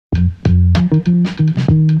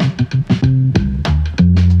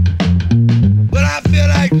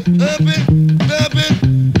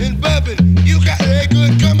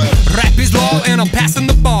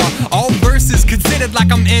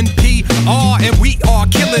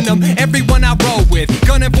killing them, everyone I roll with.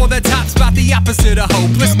 Gunning for the top spot, the opposite of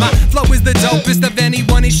hopeless. My flow is the dopest of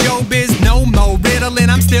anyone in showbiz. No more riddling,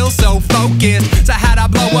 I'm still so focused. So how'd I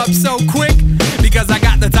blow up so quick? Because I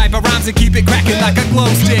got the type of rhymes to keep it cracking like a glow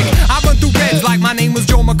stick. I run through reds like my name was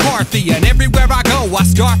Joe McCarthy, and everywhere I go I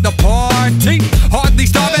start the party. Hardly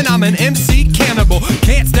starving, I'm an MC cannibal.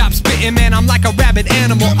 Can't stop spitting, man, I'm like a rabid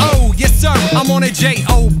animal. Oh, yes sir, I'm on a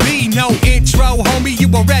J.O.B. No intro, homie, you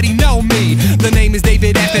already know me. The name is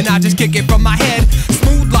David F. and I just kick it from my head.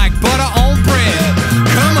 Smooth like butter on bread.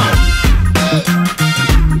 Come on.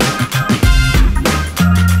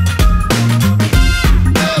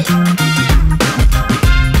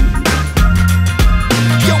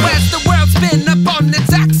 Yo, as the world spin up on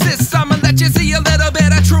its axis, I'ma let you see a little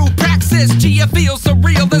bit of true praxis. Gee, it feels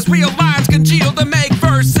surreal as real lines congeal to make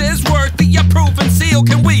verses worthy of proof and seal.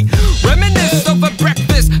 Can we reminisce over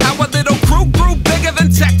breakfast? How a little crew grew bigger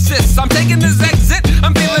than Texas. I'm taking this exit,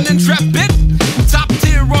 I'm feeling intrepid. Top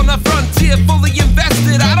tier on the frontier, fully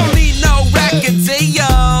invested. I don't need no racketeer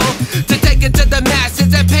to take it to the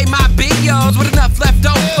masses and pay my bills. With enough left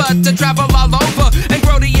over to travel all over and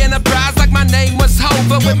grow the enterprise like my name was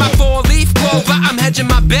Hover. With my 4-leaf clover, I'm hedging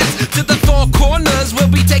my bets to the 4 corners.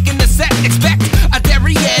 We'll be taking the set. Expect a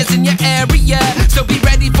derrieres in your area, so be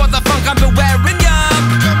ready for the funk I've been wearing, ya.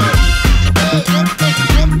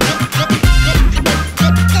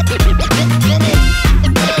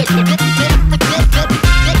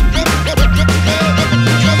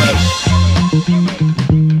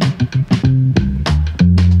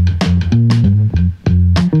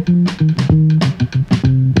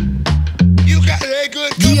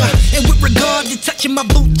 Touching my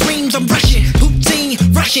boot dreams, I'm rushing, Poutine,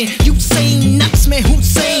 rushing, Usain, nuts, man,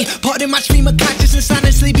 Hussein. Pardon my stream of consciousness,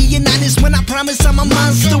 honestly being honest when I promise I'm a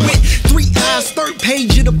monster with 3 eyes, 3rd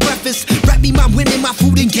page of the preface. Rap me my winning, my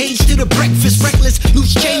food engaged to the breakfast. Reckless,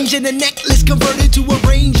 loose change in a necklace, converted to a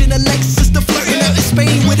range in a Lexus. The flirting out in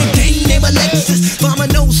Spain with a dame named Alexis. Farmer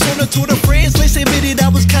knows on a tour de France.